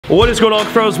What is going on,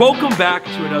 Cuffaros? Welcome back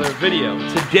to another video.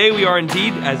 Today we are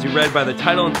indeed, as you read by the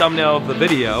title and thumbnail of the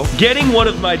video, getting one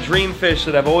of my dream fish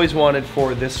that I've always wanted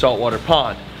for this saltwater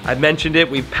pond. I've mentioned it,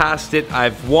 we've passed it,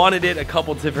 I've wanted it a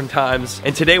couple different times,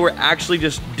 and today we're actually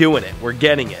just doing it. We're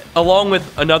getting it, along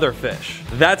with another fish.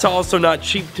 That's also not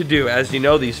cheap to do. As you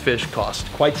know, these fish cost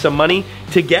quite some money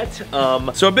to get.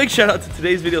 So a big shout out to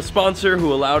today's video sponsor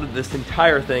who allowed this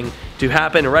entire thing to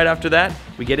happen. And right after that,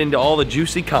 we get into all the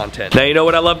juicy content. Now, you know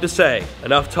what I love to say,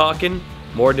 enough talking,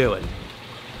 more doing.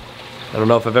 I don't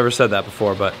know if I've ever said that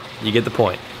before, but you get the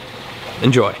point.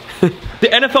 Enjoy. The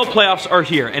NFL playoffs are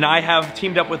here, and I have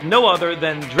teamed up with no other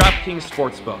than DraftKings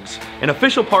Sportsbooks, an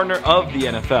official partner of the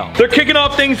NFL. They're kicking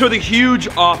off things with a huge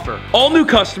offer. All new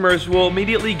customers will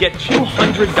immediately get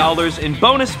 $200 in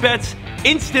bonus bets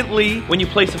instantly when you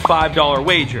place a $5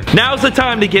 wager. Now's the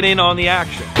time to get in on the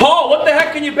action. Paul, what the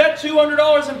heck can you bet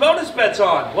 $200 in bonus bets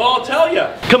on? Well, I'll tell you.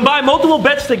 Combine multiple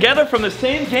bets together from the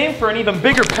same game for an even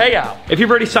bigger payout. If you've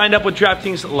already signed up with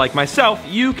DraftKings like myself,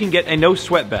 you can get a no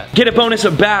sweat bet. Get a bonus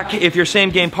back if your same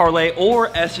game parlay or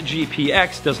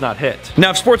SGPX does not hit. Now,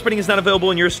 if sports betting is not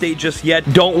available in your state just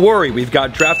yet, don't worry. We've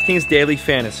got DraftKings Daily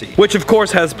Fantasy, which of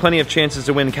course has plenty of chances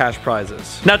to win cash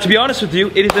prizes. Now, to be honest with you,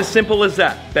 it is as simple as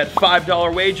that. Bet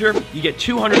 $5 wager, you get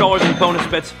 $200 in bonus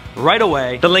bets right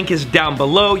away. The link is down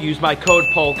below. Use my code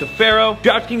Paul Cuffaro.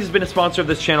 DraftKings has been a sponsor of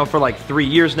this channel for like 3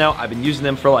 years now. I've been using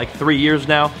them for like 3 years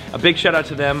now. A big shout out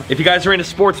to them. If you guys are into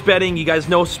sports betting, you guys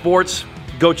know sports,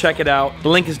 go check it out. The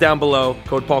link is down below.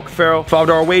 Code Paul Cuffaro.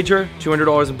 $5 wager,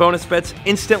 $200 in bonus bets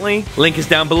instantly. Link is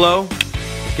down below.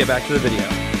 Let's get back to the video.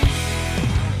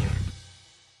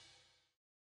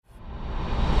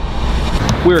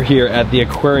 We're here at the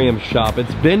aquarium shop.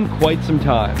 It's been quite some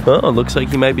time. Oh, it looks like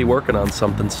he might be working on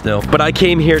something still. But I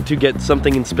came here to get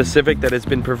something in specific that has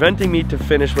been preventing me to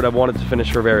finish what I wanted to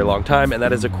finish for a very long time, and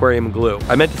that is aquarium glue.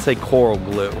 I meant to say coral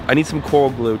glue. I need some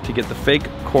coral glue to get the fake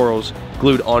corals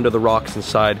glued onto the rocks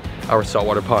inside our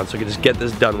saltwater pond so I can just get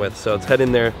this done with. So let's head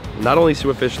in there, not only see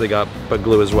what fish they got, but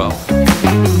glue as well.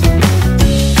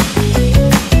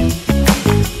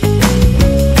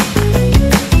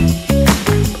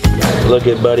 Look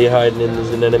at Buddy hiding in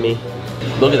his anemone.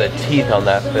 Look at the teeth on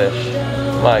that fish.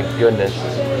 My goodness.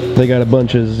 They got a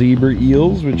bunch of zebra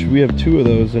eels, which we have 2 of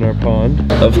those in our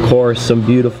pond. Of course, some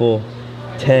beautiful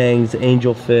tangs,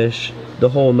 angelfish, the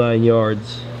whole 9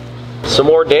 yards. Some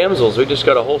more damsels. We just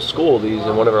got a whole school of these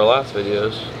in one of our last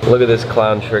videos. Look at this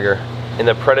clown trigger. In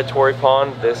the predatory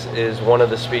pond, this is one of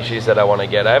the species that I want to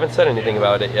get. I haven't said anything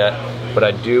about it yet, but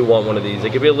I do want one of these.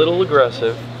 It could be a little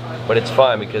aggressive, but it's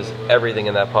fine because everything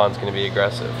in that pond is going to be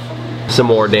aggressive. Some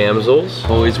more damsels.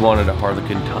 Always wanted a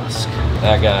harlequin tusk.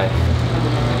 That guy.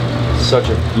 Such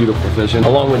a beautiful fish. And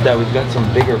along with that, we've got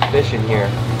some bigger fish in here.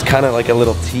 It's kind of like a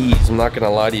little tease, I'm not going to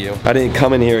lie to you. I didn't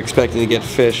come in here expecting to get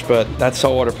fish, but that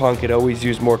saltwater pond could always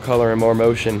use more color and more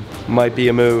motion. Might be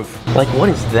a move. Like, what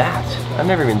is that? I've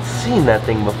never even seen that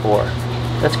thing before.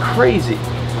 That's crazy.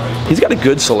 He's got a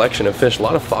good selection of fish. A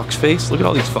lot of fox face. Look at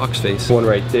all these fox face. One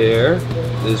right there.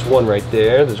 There's one right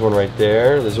there. There's one right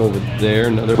there. There's one over there.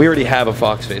 Another. We already have a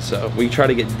fox face, so we try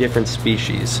to get different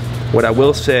species. What I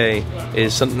will say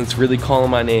is something that's really calling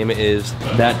my name is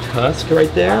that tusk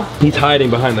right there. He's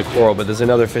hiding behind the coral, but there's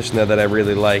another fish in there that I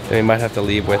really like that we might have to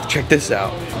leave with. Check this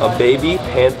out. A baby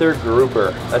panther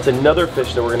grouper. That's another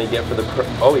fish that we're gonna get for the.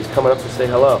 Oh, he's coming up to say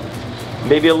hello.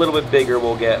 Maybe a little bit bigger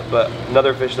we'll get, but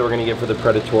another fish that we're gonna get for the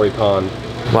predatory pond.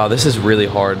 Wow, this is really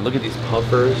hard. Look at these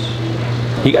puffers.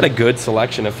 You got a good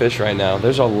selection of fish right now.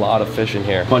 There's a lot of fish in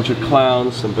here. Bunch of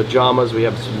clowns, some pajamas. We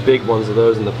have some big ones of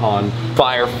those in the pond.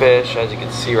 Firefish, as you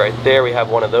can see right there. We have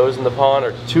one of those in the pond,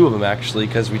 or 2 of them actually,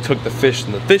 because we took the fish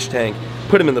in the fish tank,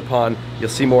 put them in the pond. You'll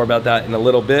see more about that in a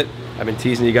little bit. I've been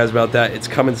teasing you guys about that. It's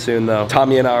coming soon though.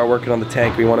 Tommy and I are working on the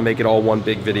tank. We wanna make it all one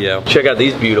big video. Check out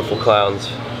these beautiful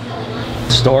clowns.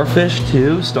 Starfish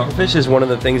too. Starfish is one of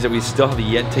the things that we still have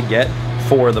yet to get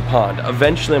for the pond.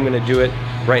 Eventually I'm gonna do it.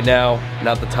 Right now,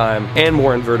 not the time. And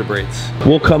more invertebrates.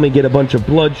 We'll come and get a bunch of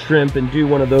blood shrimp and do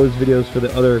one of those videos for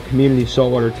the other community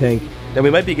saltwater tank that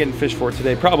we might be getting fish for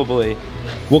today, probably.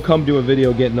 We'll come do a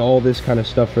video getting all this kind of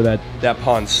stuff for that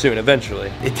pond soon,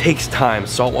 eventually. It takes time.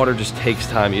 Saltwater just takes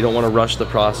time. You don't want to rush the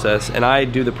process. And I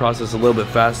do the process a little bit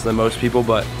faster than most people,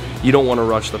 but you don't want to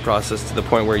rush the process to the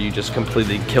point where you just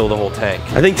completely kill the whole tank.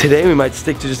 I think today we might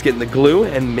stick to just getting the glue,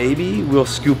 and maybe we'll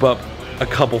scoop up a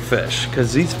couple fish,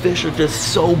 because these fish are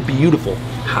just so beautiful.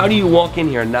 How do you walk in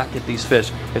here and not get these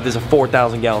fish if there's a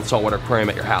 4,000 gallon saltwater aquarium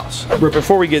at your house? But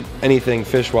before we get anything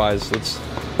fish-wise,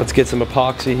 let's get some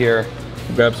epoxy here,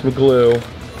 grab some glue. I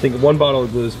think 1 bottle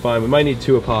of glue is fine. We might need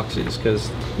 2 epoxies because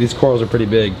these corals are pretty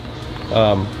big.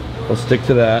 We'll stick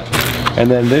to that. And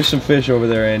then there's some fish over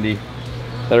there, Andy,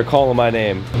 that are calling my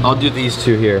name. I'll do these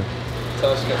two here.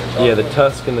 Yeah, the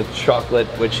tusk and the chocolate,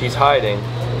 which he's hiding,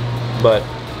 but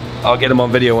I'll get him on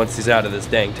video once he's out of this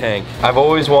dang tank. I've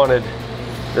always wanted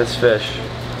this fish,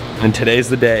 and today's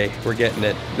the day we're getting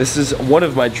it. This is one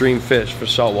of my dream fish for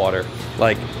saltwater.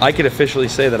 Like, I could officially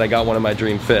say that I got one of my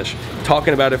dream fish.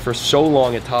 Talking about it for so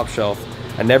long at Top Shelf,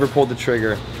 I never pulled the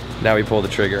trigger. Now we pull the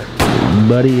trigger.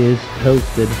 Buddy is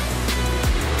toasted.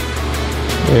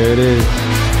 There it is.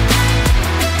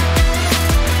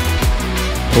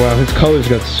 Wow, his colors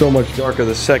got so much darker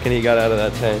the second he got out of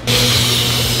that tank.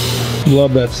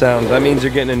 Love that sound. That means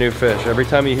you're getting a new fish every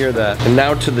time you hear that. And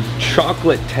now to the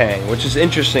chocolate tang, which is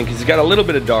interesting because he's got a little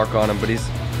bit of dark on him, but he's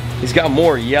got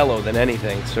more yellow than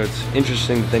anything. So it's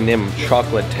interesting that they name him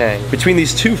chocolate tang. Between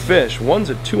these two fish,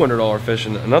 one's a $200 fish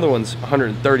and another one's a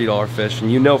 $130 fish.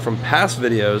 And you know from past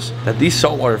videos that these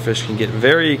saltwater fish can get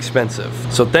very expensive.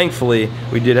 So thankfully,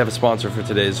 we did have a sponsor for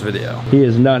today's video. He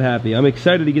is not happy. I'm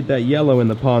excited to get that yellow in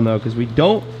the pond though, because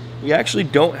we actually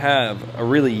don't have a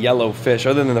really yellow fish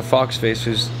other than the fox face,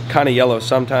 who's kind of yellow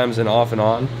sometimes and off and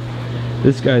on.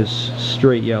 This guy's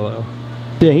straight yellow.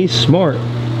 Yeah, he's smart,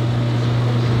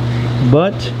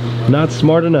 but not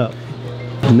smart enough.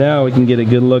 Now we can get a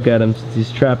good look at him since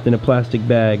he's trapped in a plastic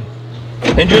bag.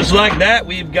 And just like that,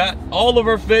 we've got all of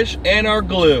our fish and our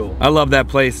glue. I love that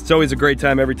place. It's always a great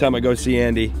time every time I go see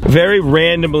Andy. Very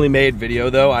randomly made video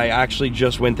though. I actually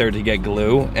just went there to get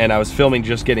glue, and I was filming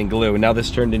just getting glue. And now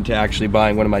this turned into actually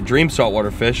buying one of my dream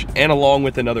saltwater fish, and along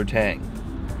with another tang.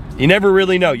 You never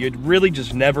really know. You'd really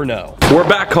just never know. We're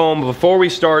back home. Before we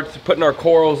start putting our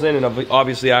corals in and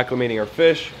obviously acclimating our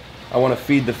fish, I want to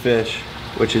feed the fish,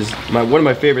 which is one of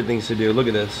my favorite things to do. Look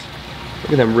at this.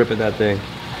 Look at them rip at that thing.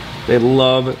 They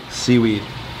love seaweed.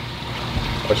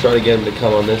 I'll try to get them to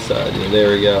come on this side. Yeah, there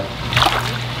we go.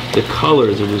 The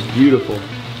colors are just beautiful.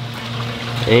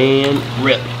 And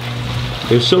rip.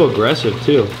 They're so aggressive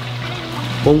too.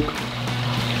 Bonk.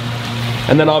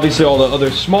 And then obviously all the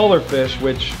other smaller fish,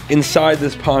 which inside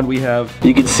this pond we have.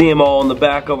 You can see them all in the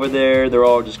back over there. They're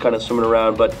all just kind of swimming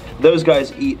around, but those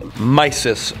guys eat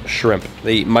mysis shrimp.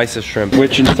 They eat mysis shrimp,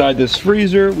 which inside this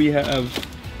freezer we have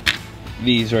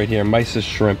these right here, mysis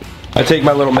shrimp. I take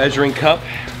my little measuring cup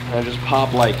and I just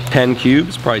pop like 10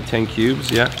 cubes, probably 10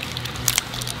 cubes, yeah.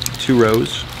 2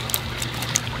 rows.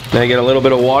 Then I get a little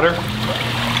bit of water,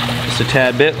 just a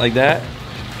tad bit like that.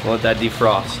 We'll let that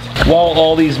defrost. While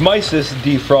all these mysis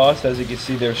defrost, as you can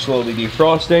see they're slowly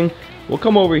defrosting, we'll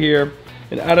come over here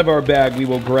and out of our bag we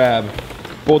will grab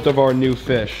both of our new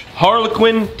fish.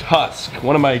 Harlequin tusk,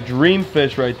 one of my dream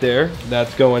fish right there.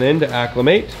 That's going in to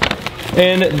acclimate.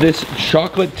 And this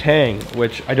chocolate tang,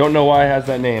 which I don't know why it has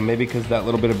that name, maybe because that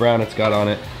little bit of brown it's got on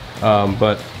it.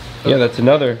 But yeah, that's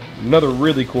another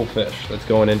really cool fish that's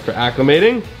going in for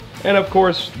acclimating. And of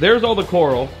course, there's all the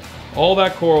coral. All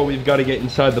that coral we've got to get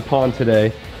inside the pond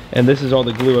today. And this is all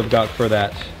the glue I've got for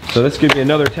that. So this gives me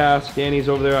another task. Danny's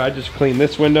over there. I just cleaned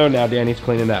this window. Now Danny's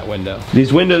cleaning that window.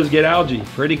 These windows get algae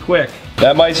pretty quick.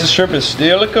 That mysis shrimp is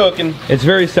still a-cooking. It's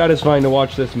very satisfying to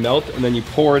watch this melt, and then you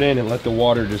pour it in and let the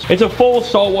water just... It's a full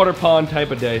saltwater pond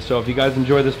type of day. So if you guys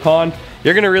enjoy this pond,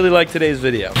 you're gonna really like today's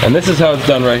video. And this is how it's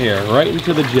done right here. Right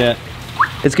into the jet.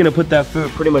 It's gonna put that food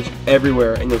pretty much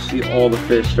everywhere, and you'll see all the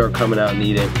fish start coming out and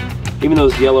eating. Even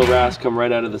those yellow wrasse come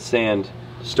right out of the sand,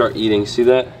 start eating. See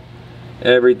that?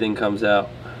 Everything comes out.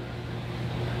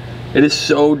 It is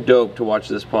so dope to watch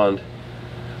this pond.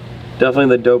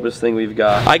 Definitely the dopest thing we've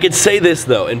got. I could say this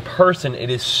though, in person it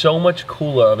is so much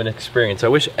cooler of an experience. I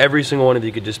wish every single one of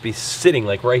you could just be sitting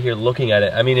like right here looking at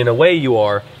it. I mean, in a way you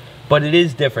are, but it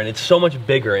is different. It's so much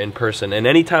bigger in person. And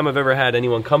anytime I've ever had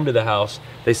anyone come to the house,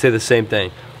 they say the same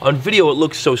thing. On video it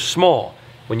looks so small.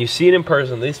 When you see it in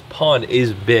person, this pond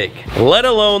is big. Let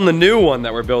alone the new one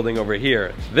that we're building over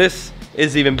here. This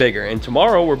is even bigger. And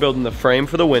tomorrow we're building the frame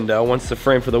for the window. Once the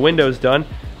frame for the window is done,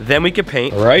 then we can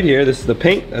paint. Right here, this is the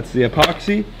paint, that's the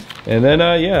epoxy. And then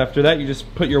yeah, after that you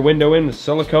just put your window in,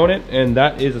 silicone it, and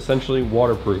that is essentially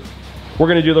waterproof. We're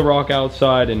gonna do the rock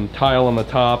outside and tile on the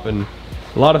top and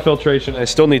a lot of filtration. I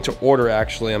still need to order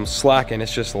actually, I'm slacking,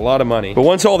 it's just a lot of money. But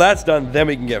once all that's done, then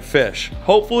we can get fish.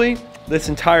 Hopefully, this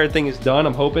entire thing is done,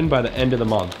 I'm hoping by the end of the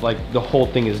month. Like the whole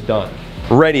thing is done.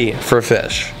 Ready for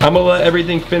fish. I'm gonna let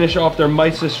everything finish off their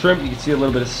mysis shrimp. You can see a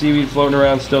little bit of seaweed floating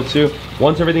around still too.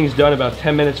 Once everything's done, about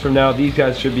 10 minutes from now, these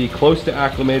guys should be close to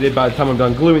acclimated. By the time I'm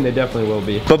done gluing, they definitely will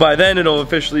be. But by then, it'll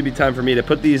officially be time for me to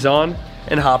put these on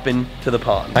and hop into the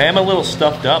pond. I am a little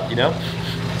stuffed up, you know?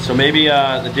 So maybe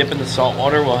the dip in the salt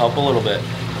water will help a little bit.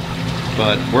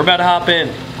 But we're about to hop in.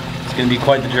 It's gonna be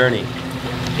quite the journey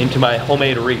into my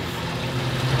homemade reef.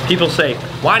 People say,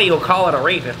 why do you call it a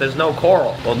reef if there's no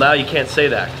coral? Well, now you can't say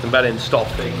that because I'm about to install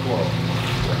fake coral.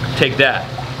 Take that,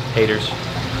 haters.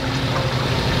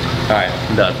 All right,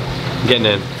 I'm done. I'm getting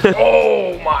in.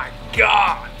 Oh my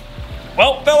God.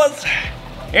 Well, fellas,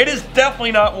 it is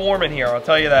definitely not warm in here, I'll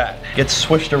tell you that. Gets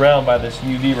swished around by this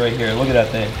UV right here. Look at that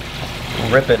thing,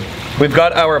 ripping. We've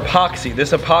got our epoxy.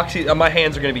 This epoxy, my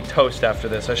hands are gonna be toast after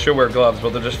this. I should wear gloves, but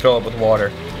they'll just fill up with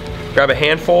water. Grab a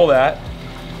handful of that.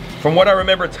 From what I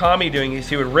remember Tommy doing is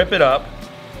he would rip it up,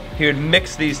 he would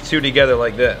mix these two together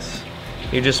like this.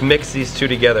 You just mix these two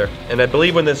together. And I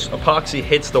believe when this epoxy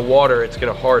hits the water, it's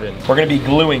gonna harden. We're gonna be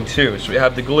gluing too. So we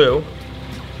have the glue.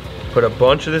 Put a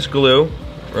bunch of this glue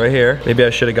right here. Maybe I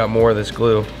should have got more of this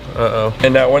glue. Uh-oh.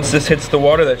 And now once this hits the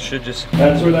water, that should just...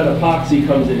 That's where that epoxy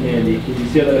comes in handy. Because you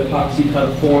see how that epoxy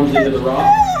kind of forms into the rock?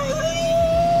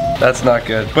 That's not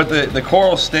good. But the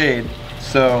coral stayed,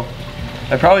 so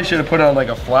I probably should have put on like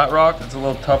a flat rock. That's a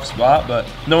little tough spot, but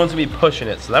no one's gonna be pushing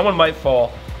it. So that one might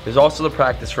fall. There's also the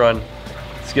practice run.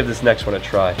 Let's give this next one a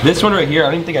try. This one right here, I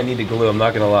don't even think I need to glue, I'm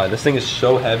not gonna lie. This thing is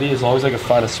so heavy, as long as I can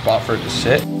find a spot for it to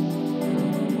sit.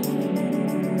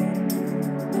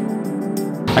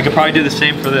 I could probably do the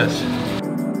same for this.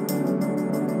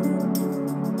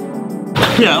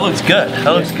 Yeah, that looks good.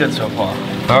 That looks good so far.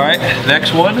 All right,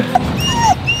 next one.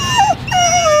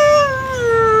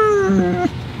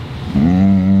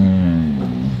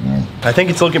 I think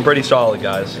it's looking pretty solid,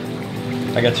 guys.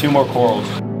 I got 2 more corals.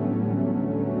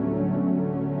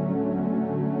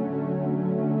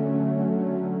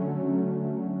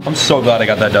 I'm so glad I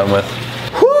got that done with.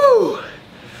 Whew!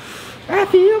 I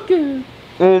feel good.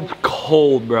 It's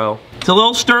cold, bro. It's a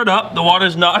little stirred up. The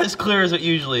water's not as clear as it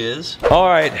usually is. All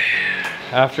right,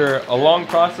 after a long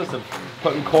process of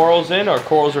putting corals in, our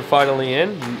corals are finally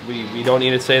in. We don't need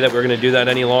to say that we're gonna do that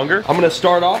any longer. I'm gonna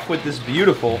start off with this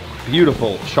beautiful,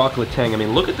 beautiful chocolate tang. I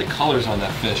mean, look at the colors on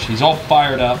that fish. She's all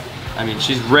fired up. I mean,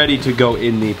 she's ready to go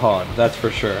in the pond, that's for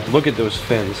sure. Look at those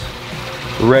fins.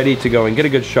 Ready to go and get a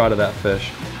good shot of that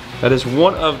fish. That is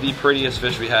one of the prettiest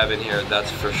fish we have in here,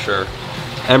 that's for sure.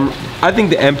 And I think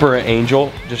the Emperor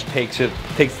Angel just takes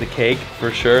the cake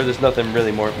for sure. There's nothing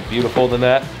really more beautiful than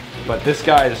that. But this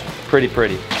guy is pretty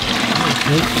pretty.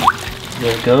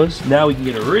 There it goes. Now we can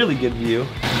get a really good view.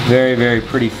 Very, very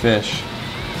pretty fish.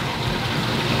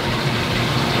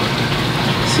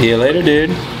 See you later,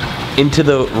 dude. Into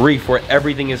the reef where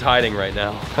everything is hiding right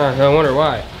now. Huh, I wonder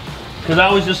why. Because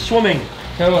I was just swimming.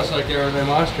 Almost like they were a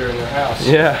monster in their house.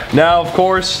 Yeah. Now, of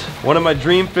course, one of my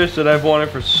dream fish that I've wanted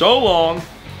for so long.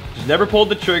 Just never pulled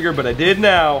the trigger, but I did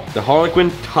now. The Harlequin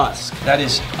tusk. That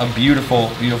is a beautiful,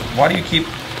 beautiful. Why do you keep...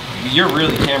 You're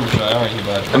really camera shy, aren't you,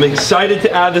 bud? I'm excited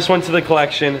to add this one to the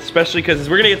collection, especially because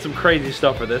we're gonna get some crazy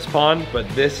stuff for this pond, but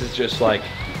this is just like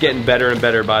getting better and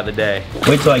better by the day.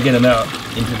 Wait till I get him out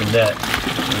into the net.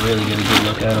 I'm really get a good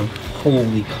look at him.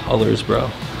 Holy colors, bro.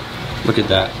 Look at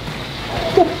that.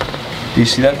 Do you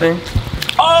see that thing?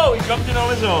 Oh, he jumped in on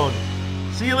his own.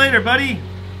 See you later, buddy.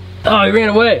 Oh, he ran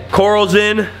away. Corals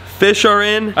in, fish are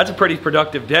in. That's a pretty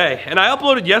productive day. And I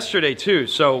uploaded yesterday too,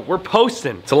 so we're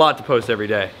posting. It's a lot to post every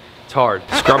day. It's hard.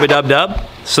 Scrub-a-dub-dub,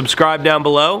 subscribe down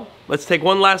below. Let's take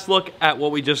one last look at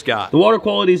what we just got. The water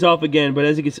quality's off again, but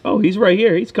as you can see, oh, he's right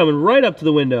here. He's coming right up to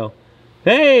the window.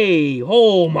 Hey,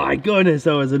 oh my goodness,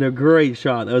 that was a great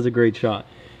shot. That was a great shot.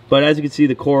 But as you can see,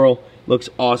 the coral looks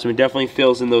awesome. It definitely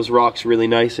fills in those rocks really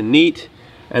nice and neat.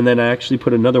 And then I actually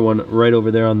put another one right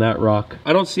over there on that rock.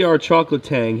 I don't see our chocolate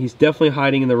tang. He's definitely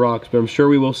hiding in the rocks, but I'm sure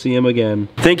we will see him again.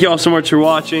 Thank you all so much for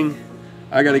watching.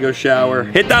 I gotta go shower.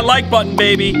 Hit that like button,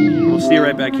 baby. We'll see you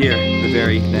right back here in the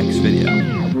very next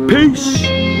video. Peace.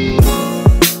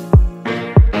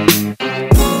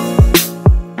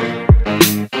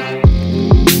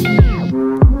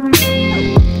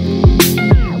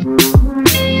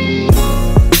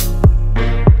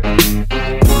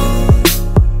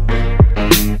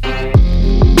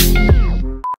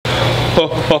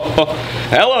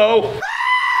 Hello.